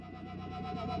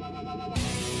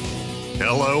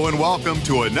Hello and welcome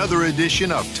to another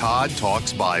edition of Todd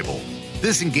Talks Bible.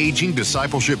 This engaging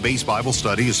discipleship-based Bible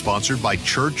study is sponsored by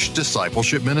Church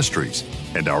Discipleship Ministries,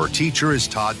 and our teacher is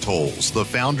Todd Tolles, the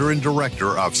founder and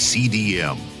director of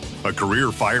CDM. A career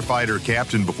firefighter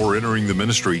captain before entering the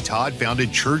ministry, Todd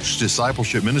founded Church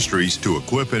Discipleship Ministries to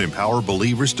equip and empower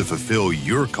believers to fulfill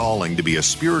your calling to be a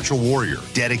spiritual warrior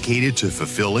dedicated to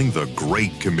fulfilling the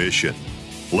Great Commission.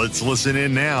 Let's listen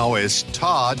in now as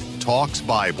Todd Talks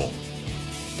Bible.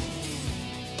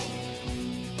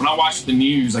 When I watch the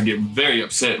news, I get very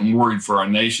upset and worried for our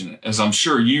nation, as I'm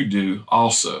sure you do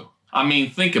also. I mean,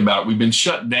 think about it. We've been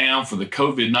shut down for the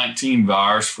COVID-19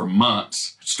 virus for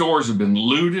months. Stores have been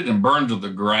looted and burned to the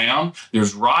ground.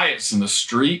 There's riots in the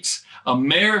streets.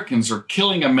 Americans are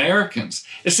killing Americans.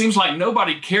 It seems like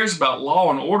nobody cares about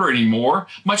law and order anymore,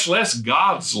 much less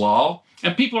God's law.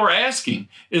 And people are asking,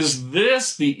 is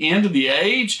this the end of the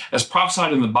age as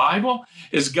prophesied in the Bible?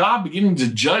 Is God beginning to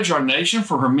judge our nation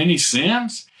for her many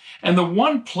sins? And the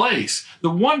one place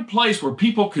where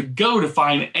people could go to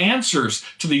find answers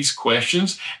to these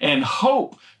questions and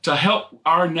hope to help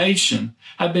our nation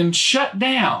have been shut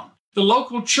down. The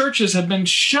local churches have been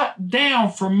shut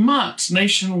down for months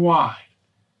nationwide.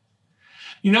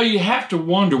 You know, you have to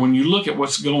wonder when you look at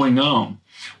what's going on,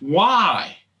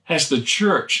 why has the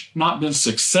church not been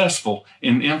successful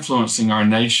in influencing our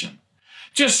nation?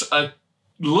 Just a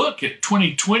look at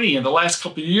 2020 and the last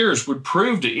couple of years would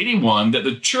prove to anyone that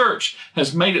the church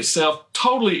has made itself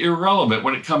totally irrelevant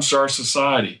when it comes to our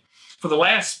society. For the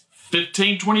last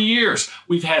 15, 20 years,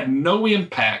 we've had no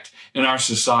impact in our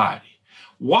society.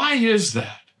 Why is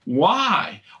that?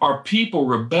 Why are people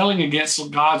rebelling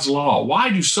against God's law? Why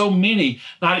do so many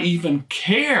not even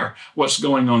care what's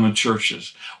going on in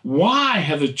churches? Why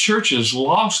have the churches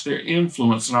lost their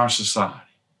influence in our society?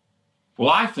 Well,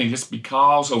 I think it's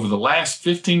because over the last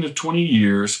 15 to 20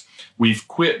 years, we've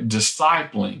quit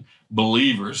discipling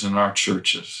believers in our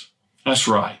churches. That's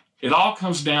right. It all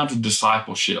comes down to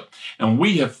discipleship, and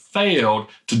we have failed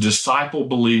to disciple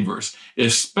believers,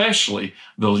 especially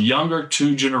the younger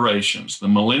two generations, the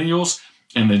millennials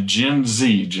and the Gen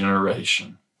Z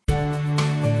generation.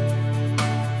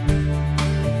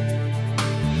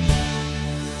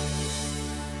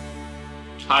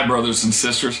 Hi, brothers and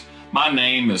sisters. My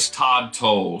name is Todd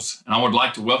Tolles, and I would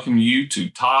like to welcome you to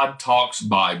Todd Talks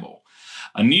Bible,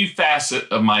 a new facet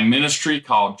of my ministry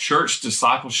called Church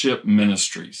Discipleship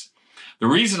Ministries. The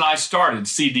reason I started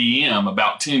CDM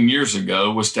about 10 years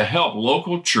ago was to help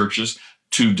local churches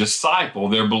to disciple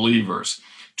their believers,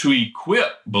 to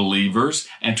equip believers,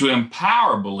 and to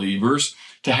empower believers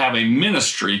to have a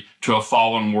ministry to a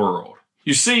fallen world.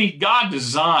 You see, God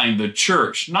designed the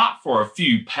church not for a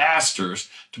few pastors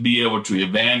to be able to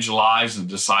evangelize and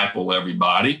disciple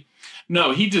everybody.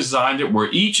 No, He designed it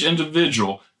where each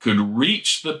individual could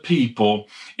reach the people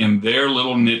in their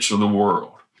little niche of the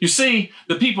world. You see,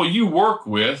 the people you work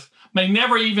with may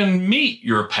never even meet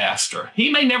your pastor.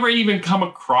 He may never even come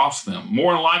across them.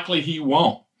 More than likely, he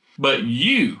won't. But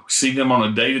you see them on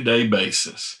a day-to-day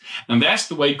basis. And that's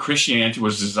the way Christianity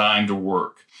was designed to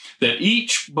work. That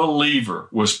each believer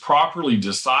was properly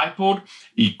discipled,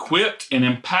 equipped, and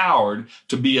empowered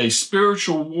to be a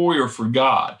spiritual warrior for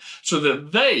God so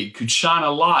that they could shine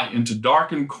a light into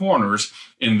darkened corners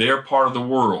in their part of the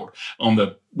world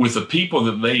with the people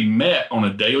that they met on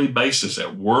a daily basis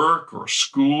at work or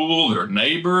school, their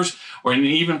neighbors, or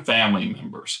even family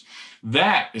members.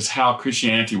 That is how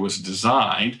Christianity was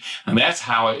designed, and that's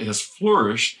how it has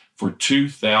flourished for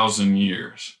 2,000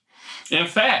 years. In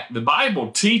fact, the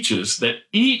Bible teaches that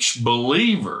each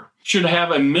believer should have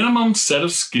a minimum set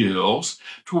of skills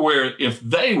to where if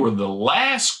they were the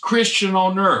last Christian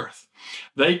on earth,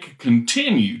 they could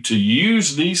continue to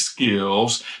use these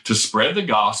skills to spread the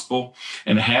gospel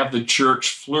and have the church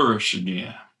flourish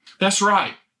again. That's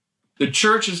right. The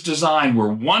church is designed where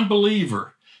one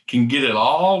believer can get it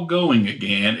all going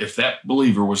again if that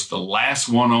believer was the last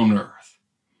one on earth.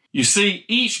 You see,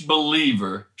 each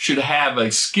believer should have a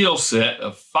skill set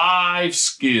of 5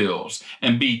 skills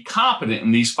and be competent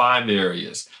in these 5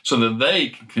 areas so that they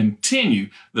can continue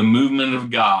the movement of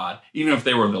God, even if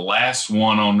they were the last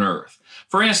one on earth.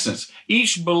 For instance,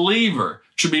 each believer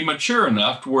should be mature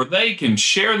enough to where they can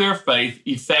share their faith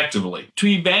effectively, to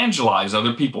evangelize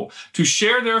other people, to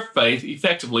share their faith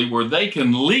effectively where they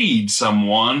can lead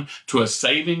someone to a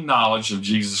saving knowledge of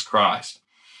Jesus Christ.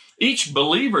 Each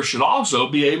believer should also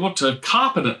be able to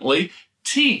competently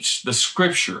teach the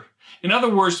Scripture. In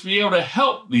other words, to be able to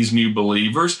help these new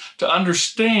believers to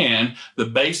understand the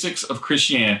basics of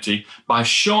Christianity by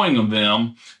showing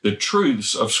them the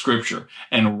truths of Scripture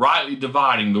and rightly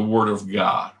dividing the Word of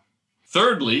God.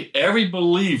 Thirdly, every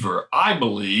believer, I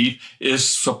believe, is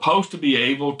supposed to be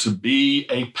able to be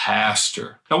a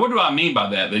pastor. Now, what do I mean by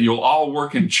that? That you'll all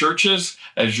work in churches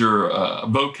as your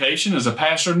vocation as a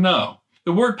pastor? No.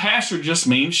 The word pastor just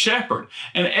means shepherd.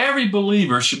 And every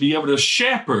believer should be able to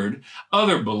shepherd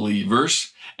other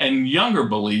believers and younger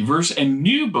believers and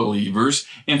new believers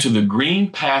into the green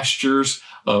pastures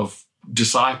of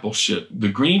discipleship, the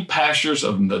green pastures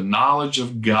of the knowledge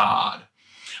of God,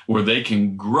 where they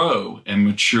can grow and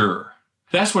mature.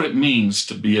 That's what it means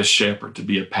to be a shepherd, to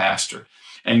be a pastor.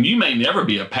 And you may never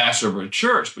be a pastor of a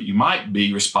church, but you might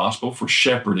be responsible for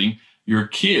shepherding your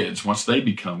kids once they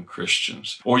become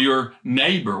Christians, or your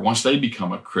neighbor once they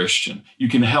become a Christian. You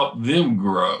can help them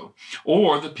grow.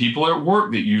 Or the people at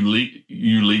work that you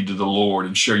lead to the Lord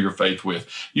and share your faith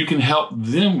with. You can help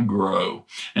them grow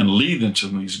and lead them to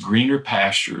these greener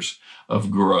pastures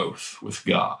of growth with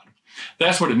God.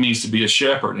 That's what it means to be a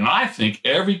shepherd. And I think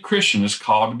every Christian is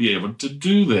called to be able to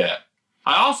do that.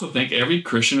 I also think every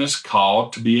Christian is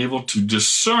called to be able to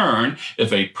discern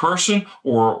if a person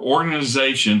or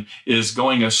organization is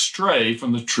going astray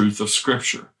from the truth of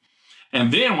Scripture.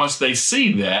 And then once they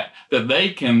see that they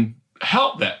can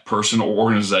help that person or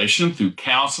organization through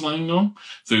counseling them,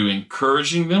 through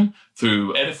encouraging them,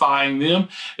 through edifying them,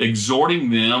 exhorting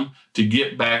them to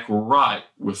get back right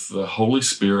with the Holy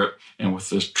Spirit and with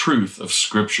the truth of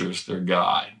Scripture as their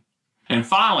guide. And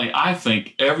finally, I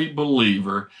think every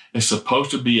believer is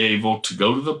supposed to be able to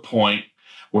go to the point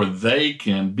where they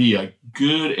can be a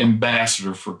good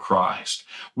ambassador for Christ.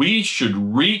 We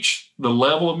should reach the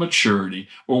level of maturity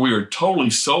where we are totally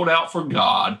sold out for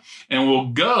God and will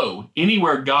go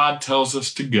anywhere God tells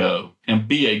us to go and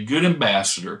be a good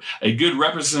ambassador, a good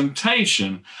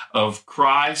representation of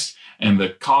Christ and the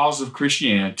cause of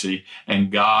Christianity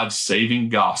and God's saving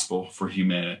gospel for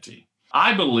humanity.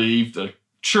 I believe the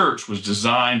church was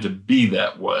designed to be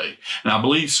that way. And I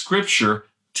believe Scripture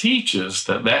teaches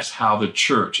that that's how the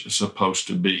church is supposed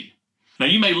to be. Now,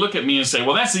 you may look at me and say,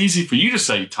 well, that's easy for you to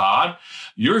say, Todd.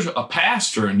 You're a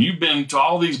pastor and you've been to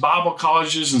all these Bible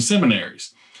colleges and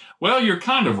seminaries. Well, you're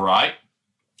kind of right.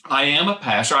 I am a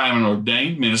pastor. I am an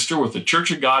ordained minister with the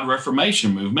Church of God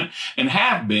Reformation movement and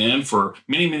have been for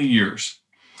many, many years.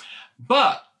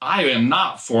 But I am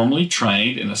not formally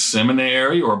trained in a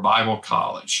seminary or Bible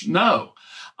college. No.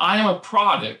 I am a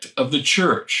product of the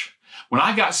church. When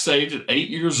I got saved at 8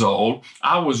 years old,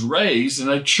 I was raised in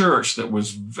a church that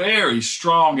was very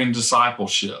strong in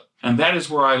discipleship. And that is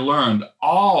where I learned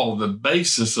all the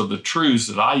basis of the truths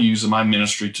that I use in my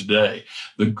ministry today.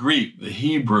 The Greek, the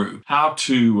Hebrew, how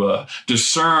to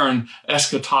discern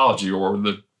eschatology or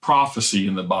the prophecy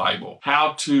in the Bible,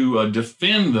 how to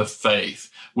defend the faith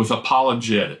with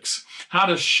apologetics, how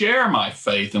to share my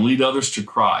faith and lead others to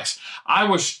Christ. I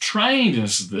was trained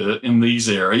in these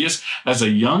areas as a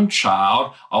young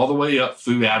child all the way up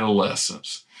through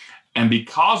adolescence. And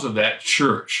because of that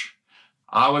church,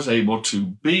 I was able to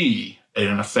be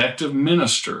an effective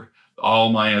minister all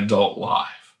my adult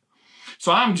life.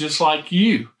 So I'm just like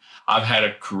you. I've had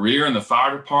a career in the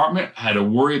fire department, had to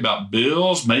worry about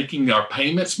bills, making our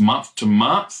payments month to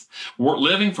month,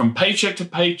 living from paycheck to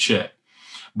paycheck.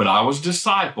 But I was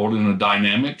discipled in a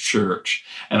dynamic church,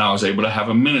 and I was able to have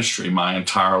a ministry my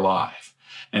entire life.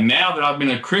 And now that I've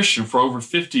been a Christian for over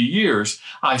 50 years,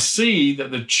 I see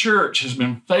that the church has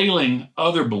been failing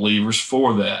other believers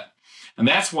for that. And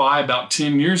that's why about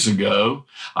 10 years ago,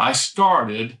 I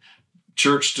started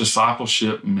Church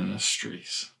Discipleship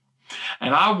Ministries.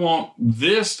 And I want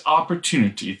this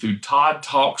opportunity through Todd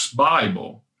Talks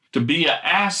Bible to be an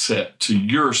asset to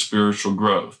your spiritual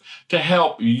growth, to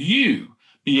help you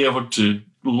be able to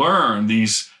learn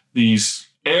these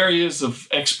areas of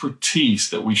expertise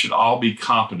that we should all be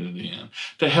competent in,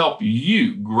 to help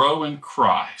you grow in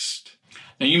Christ.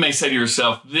 Now, you may say to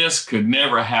yourself, this could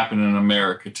never happen in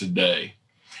America today.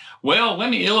 Well, let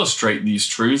me illustrate these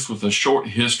truths with a short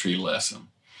history lesson.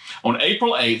 On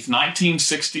April 8th,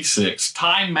 1966,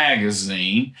 Time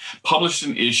magazine published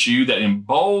an issue that in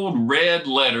bold red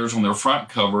letters on their front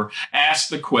cover asked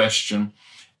the question,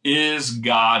 is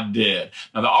God dead?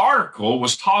 Now, the article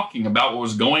was talking about what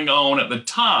was going on at the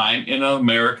time in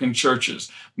American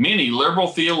churches. Many liberal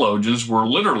theologians were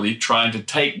literally trying to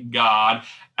take God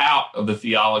out of the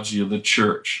theology of the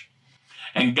church.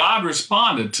 And God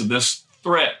responded to this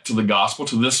threat to the gospel,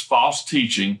 to this false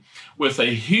teaching, with a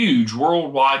huge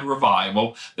worldwide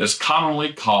revival that's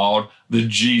commonly called the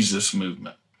Jesus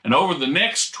movement. And over the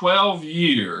next 12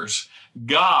 years,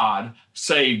 God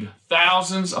saved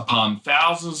thousands upon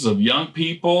thousands of young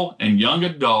people and young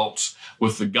adults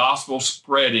with the gospel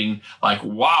spreading like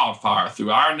wildfire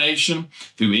through our nation,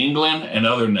 through England and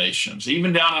other nations,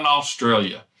 even down in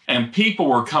Australia. And people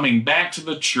were coming back to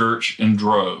the church in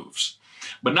droves.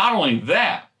 But not only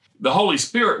that, the Holy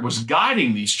Spirit was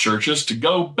guiding these churches to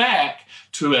go back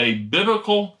to a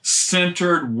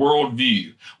biblical-centered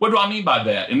worldview. What do I mean by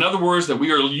that? In other words, that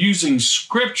we are using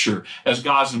Scripture as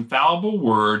God's infallible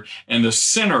word and the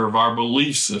center of our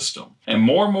belief system. And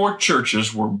more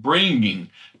churches were bringing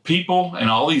people and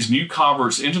all these new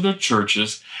converts into their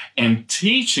churches and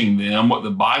teaching them what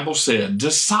the Bible said,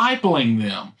 discipling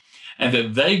them, and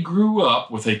that they grew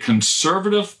up with a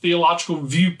conservative theological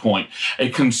viewpoint, a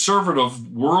conservative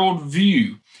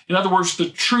worldview. In other words, the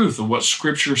truth of what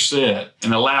Scripture said,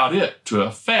 and allowed it to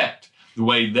affect the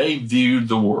way they viewed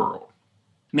the world.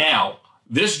 Now,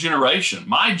 this generation,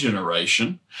 my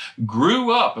generation,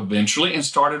 grew up eventually and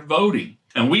started voting.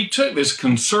 And we took this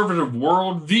conservative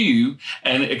worldview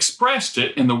and expressed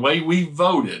it in the way we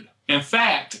voted. In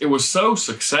fact, it was so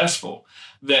successful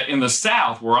that in the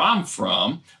South, where I'm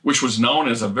from, which was known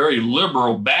as a very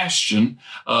liberal bastion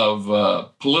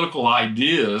of political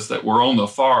ideas that were on the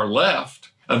far left,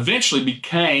 eventually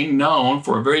became known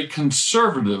for a very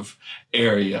conservative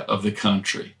area of the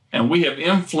country. And we have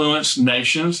influenced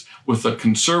nations with a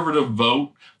conservative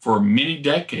vote for many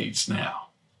decades now.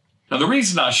 Now, the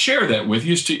reason I share that with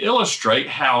you is to illustrate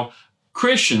how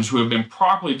Christians who have been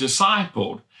properly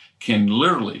discipled can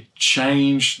literally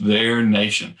change their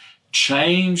nation,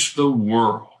 change the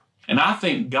world. And I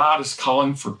think God is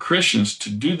calling for Christians to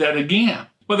do that again.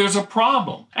 But there's a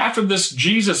problem. After this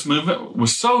Jesus movement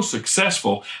was so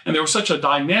successful, and there was such a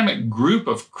dynamic group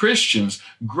of Christians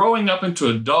growing up into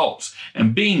adults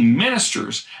and being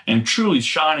ministers and truly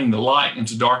shining the light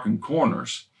into darkened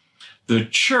corners, the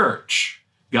church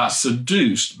got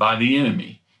seduced by the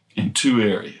enemy in two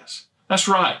areas. That's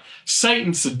right.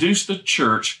 Satan seduced the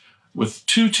church with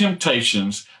two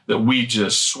temptations that we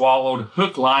just swallowed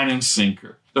hook, line, and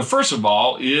sinker. The first of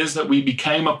all is that we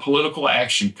became a political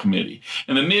action committee.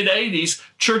 In the mid-'80s,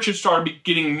 churches started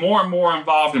getting more and more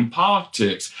involved in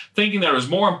politics, thinking that it was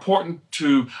more important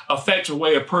to affect the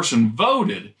way a person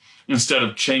voted instead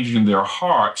of changing their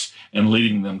hearts and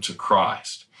leading them to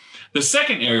Christ. The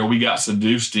second area we got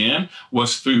seduced in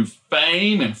was through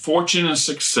fame and fortune and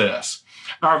success.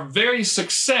 Our very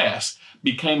success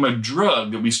became a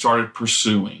drug that we started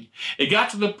pursuing. It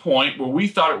got to the point where we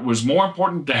thought it was more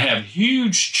important to have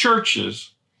huge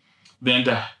churches than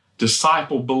to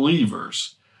disciple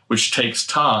believers, which takes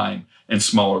time and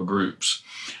smaller groups.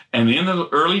 And in the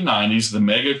early 90s, the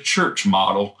mega church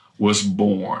model was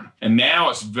born. And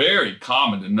now it's very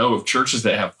common to know of churches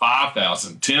that have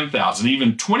 5,000, 10,000,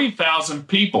 even 20,000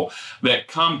 people that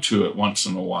come to it once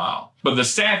in a while. But the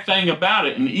sad thing about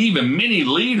it, and even many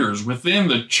leaders within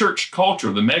the church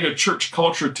culture, the mega church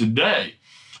culture today,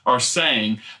 are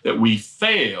saying that we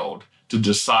failed to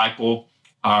disciple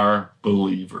our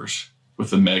believers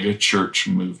with the mega church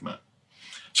movement.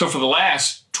 So for the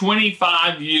last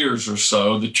 25 years or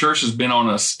so, the church has been on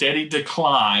a steady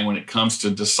decline when it comes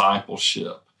to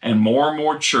discipleship. And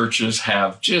more churches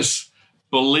have just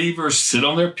believers sit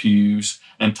on their pews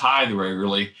and tithe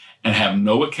regularly and have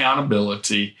no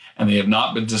accountability, and they have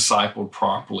not been discipled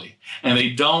properly. And they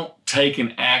don't take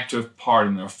an active part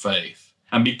in their faith.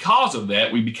 And because of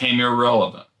that, we became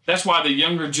irrelevant. That's why the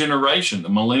younger generation, the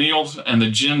millennials and the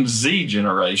Gen Z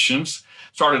generations,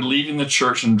 started leaving the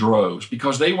church in droves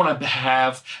because they want to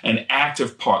have an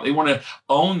active part. They want to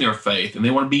own their faith, and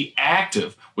they want to be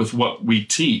active with what we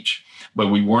teach. But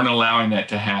we weren't allowing that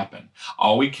to happen.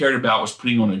 All we cared about was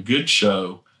putting on a good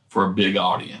show for a big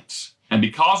audience. And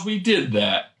because we did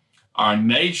that, our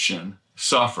nation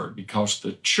suffered because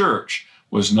the church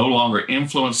was no longer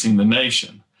influencing the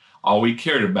nation. All we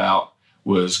cared about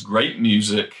was great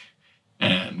music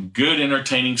and good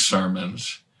entertaining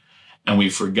sermons. And we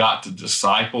forgot to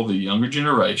disciple the younger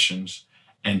generations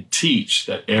and teach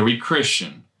that every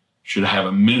Christian should have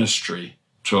a ministry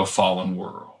to a fallen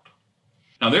world.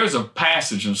 Now, there's a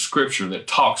passage in Scripture that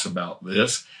talks about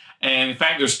this. And in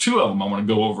fact, there's two of them I want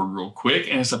to go over real quick,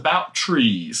 and it's about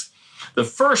trees. The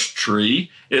first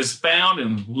tree is found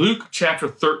in Luke chapter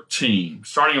 13,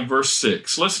 starting in verse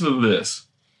 6. Listen to this.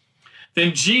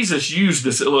 Then Jesus used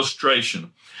this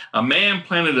illustration. A man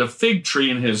planted a fig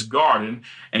tree in his garden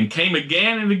and came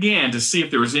again and again to see if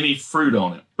there was any fruit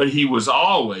on it, but he was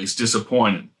always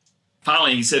disappointed.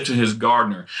 Finally, he said to his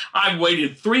gardener, I've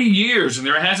waited 3 years and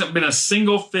there hasn't been a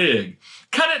single fig.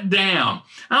 Cut it down.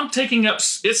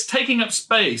 It's taking up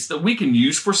space that we can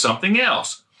use for something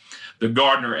else. The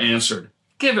gardener answered,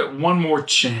 give it one more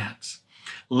chance.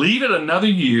 Leave it another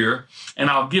year, and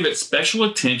I'll give it special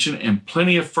attention and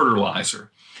plenty of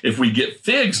fertilizer. If we get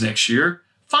figs next year,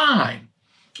 fine.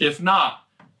 If not,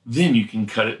 then you can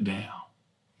cut it down.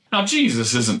 Now,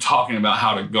 Jesus isn't talking about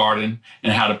how to garden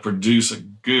and how to produce a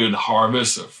good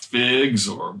harvest of figs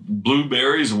or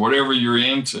blueberries or whatever you're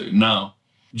into. No,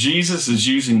 Jesus is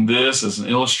using this as an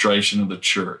illustration of the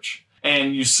church.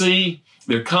 And you see,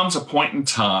 there comes a point in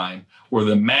time where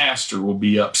the master will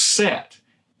be upset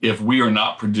if we are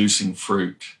not producing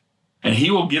fruit. And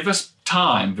he will give us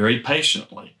time very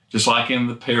patiently, just like in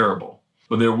the parable.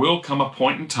 But there will come a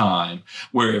point in time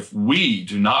where if we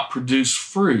do not produce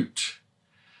fruit,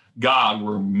 God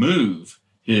will remove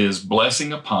his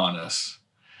blessing upon us,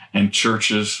 and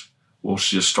churches will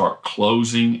just start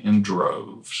closing in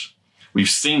droves. We've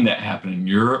seen that happen in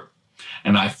Europe,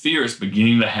 and I fear it's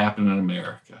beginning to happen in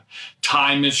America.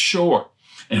 Time is short,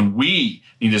 and we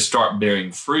need to start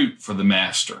bearing fruit for the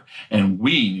master, and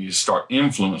we need to start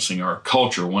influencing our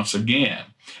culture once again.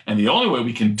 And the only way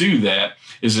we can do that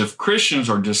is if Christians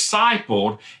are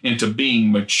discipled into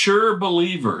being mature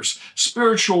believers,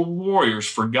 spiritual warriors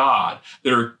for God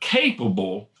that are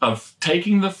capable of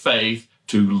taking the faith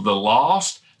to the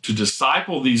lost, to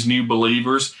disciple these new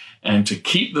believers, and to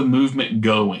keep the movement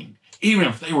going, even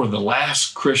if they were the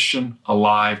last Christian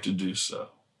alive to do so.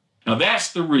 Now,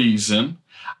 that's the reason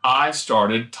I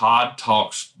started Todd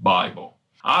Talks Bible.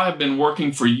 I have been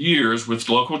working for years with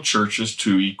local churches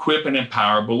to equip and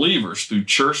empower believers through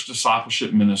church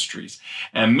discipleship ministries.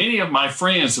 And many of my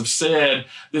friends have said,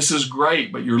 this is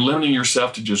great, but you're limiting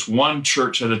yourself to just one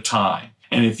church at a time.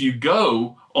 And if you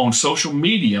go on social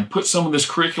media and put some of this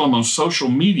curriculum on social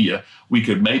media, we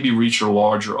could maybe reach a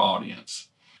larger audience.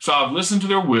 So I've listened to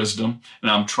their wisdom,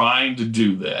 and I'm trying to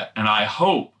do that. And I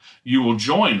hope you will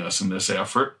join us in this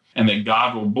effort, and that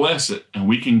God will bless it, and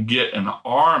we can get an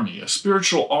army, a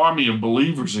spiritual army of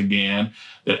believers again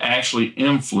that actually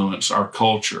influence our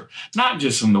culture, not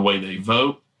just in the way they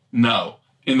vote, no,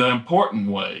 in the important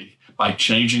way, by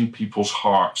changing people's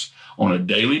hearts on a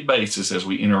daily basis as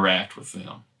we interact with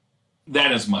them.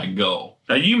 That is my goal.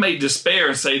 Now, you may despair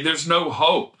and say, there's no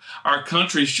hope. Our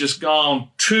country's just gone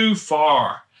too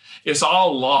far. It's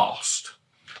all lost.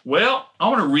 Well, I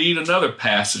want to read another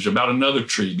passage about another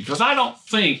tree, because I don't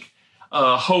think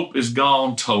hope is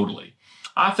gone totally.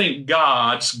 I think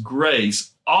God's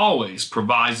grace always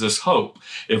provides us hope.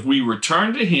 If we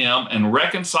return to him and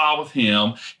reconcile with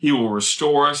him, he will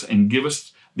restore us and give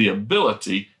us the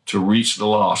ability to reach the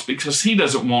lost, because he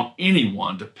doesn't want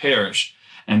anyone to perish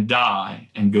and die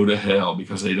and go to hell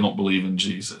because they don't believe in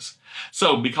Jesus.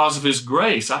 So because of his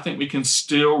grace, I think we can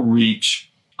still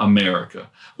reach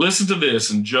America. Listen to this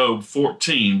in Job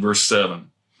 14, verse 7.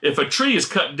 If a tree is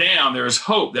cut down, there is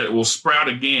hope that it will sprout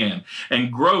again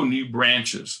and grow new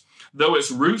branches. Though its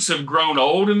roots have grown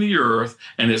old in the earth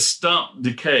and its stump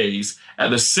decays, at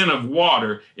the scent of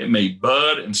water, it may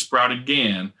bud and sprout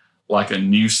again like a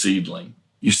new seedling.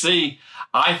 You see,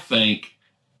 I think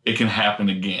it can happen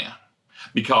again,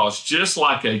 because just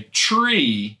like a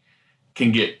tree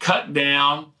can get cut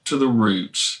down to the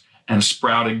roots and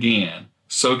sprout again,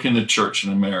 so can the church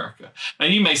in America. Now,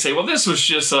 you may say, well, this was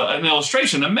just an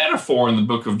illustration, a metaphor in the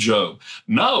book of Job.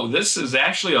 No, this is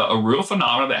actually a real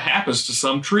phenomenon that happens to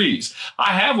some trees.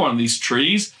 I have one of these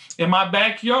trees in my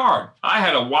backyard. I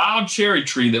had a wild cherry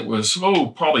tree that was,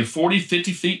 probably 40,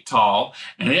 50 feet tall,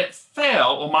 and it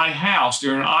fell on my house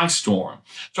during an ice storm.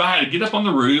 So I had to get up on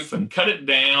the roof and cut it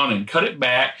down and cut it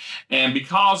back. And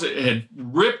because it had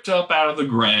ripped up out of the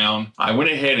ground, I went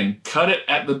ahead and cut it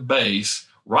at the base,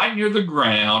 right near the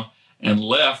ground, and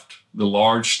left the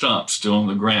large stump still on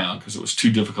the ground because it was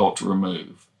too difficult to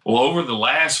remove. Well, over the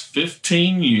last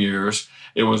 15 years,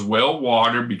 it was well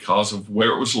watered because of where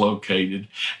it was located.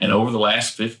 And over the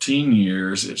last 15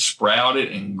 years, it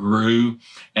sprouted and grew.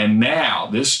 And now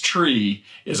this tree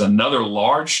is another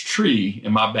large tree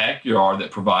in my backyard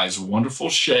that provides wonderful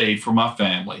shade for my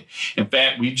family. In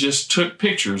fact, we just took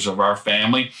pictures of our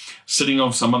family sitting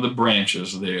on some of the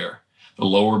branches there, the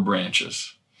lower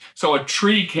branches. So a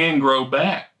tree can grow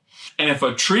back. And if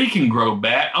a tree can grow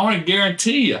back, I want to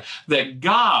guarantee you that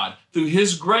God, through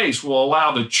his grace, will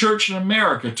allow the church in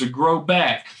America to grow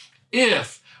back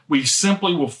if we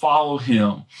simply will follow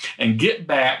him and get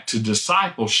back to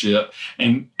discipleship,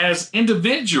 and as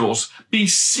individuals be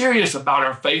serious about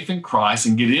our faith in Christ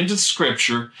and get into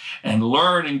Scripture and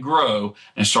learn and grow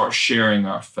and start sharing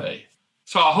our faith.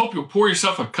 So I hope you'll pour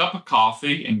yourself a cup of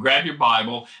coffee and grab your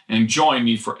Bible and join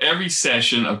me for every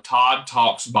session of Todd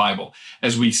Talks Bible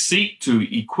as we seek to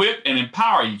equip and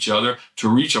empower each other to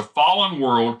reach a fallen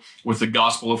world with the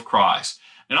gospel of Christ.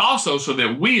 and also so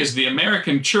that we as the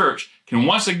American church can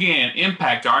once again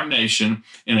impact our nation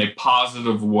in a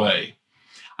positive way.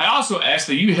 I also ask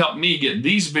that you help me get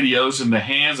these videos in the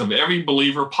hands of every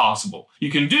believer possible. You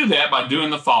can do that by doing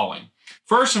the following.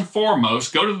 First and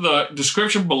foremost, go to the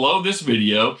description below this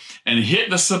video and hit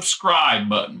the subscribe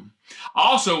button.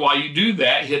 Also, while you do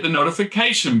that, hit the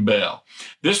notification bell.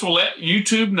 This will let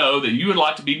YouTube know that you would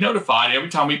like to be notified every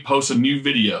time we post a new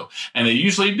video. And they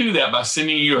usually do that by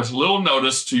sending you a little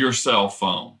notice to your cell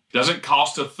phone. Doesn't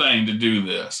cost a thing to do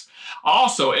this.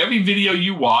 Also, every video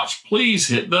you watch, please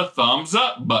hit the thumbs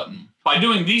up button. By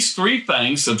doing these three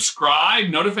things, subscribe,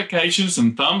 notifications,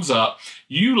 and thumbs up,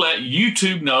 you let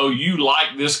YouTube know you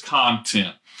like this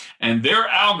content. And their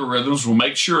algorithms will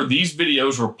make sure these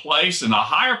videos are placed in a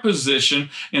higher position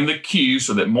in the queue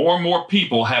so that more and more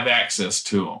people have access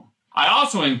to them. I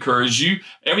also encourage you,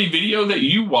 every video that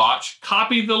you watch,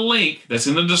 copy the link that's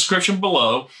in the description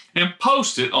below and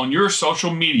post it on your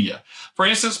social media. For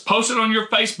instance, post it on your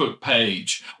Facebook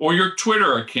page or your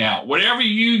Twitter account. Whatever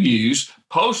you use,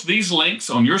 post these links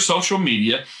on your social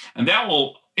media, and that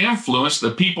will influence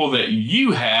the people that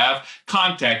you have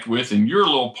contact with in your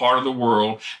little part of the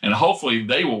world, and hopefully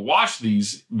they will watch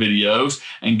these videos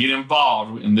and get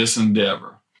involved in this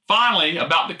endeavor. Finally,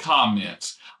 about the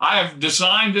comments. I have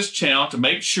designed this channel to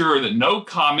make sure that no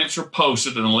comments are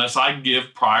posted unless I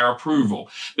give prior approval.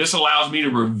 This allows me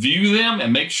to review them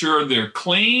and make sure they're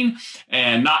clean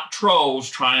and not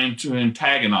trolls trying to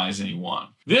antagonize anyone.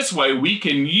 This way, we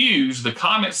can use the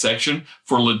comment section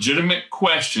for legitimate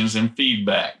questions and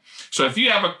feedback. So if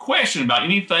you have a question about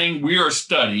anything we are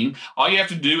studying, all you have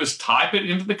to do is type it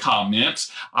into the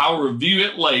comments. I will review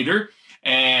it later,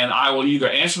 and I will either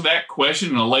answer that question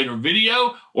in a later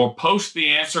video or post the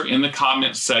answer in the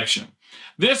comments section.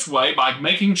 This way, by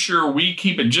making sure we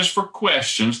keep it just for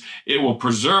questions, it will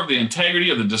preserve the integrity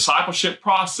of the discipleship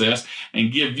process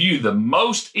and give you the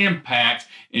most impact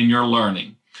in your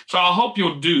learning. So I hope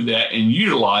you'll do that and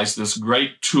utilize this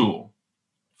great tool.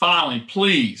 Finally,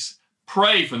 please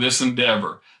pray for this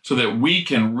endeavor so that we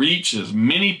can reach as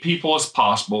many people as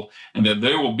possible and that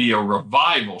there will be a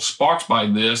revival sparked by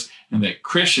this and that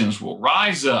Christians will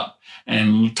rise up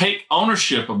and take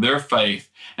ownership of their faith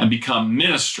and become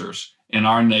ministers in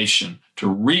our nation to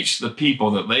reach the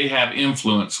people that they have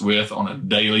influence with on a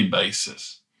daily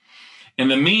basis. In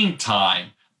the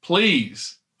meantime,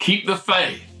 please keep the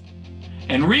faith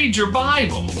and read your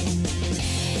Bible.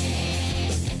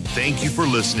 Thank you for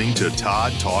listening to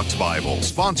Todd Talks Bible,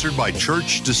 sponsored by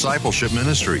Church Discipleship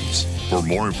Ministries. For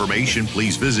more information,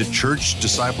 please visit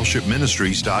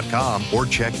churchdiscipleshipministries.com or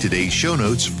check today's show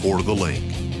notes for the link.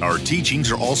 Our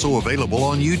teachings are also available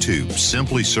on YouTube.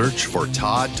 Simply search for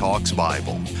Todd Talks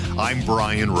Bible. I'm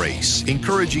Brian Race,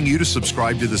 encouraging you to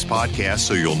subscribe to this podcast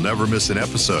so you'll never miss an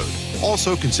episode.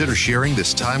 Also, consider sharing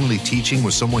this timely teaching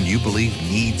with someone you believe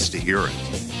needs to hear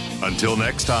it. Until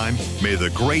next time, may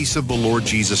the grace of the Lord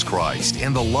Jesus Christ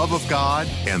and the love of God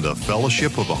and the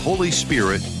fellowship of the Holy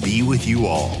Spirit be with you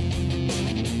all.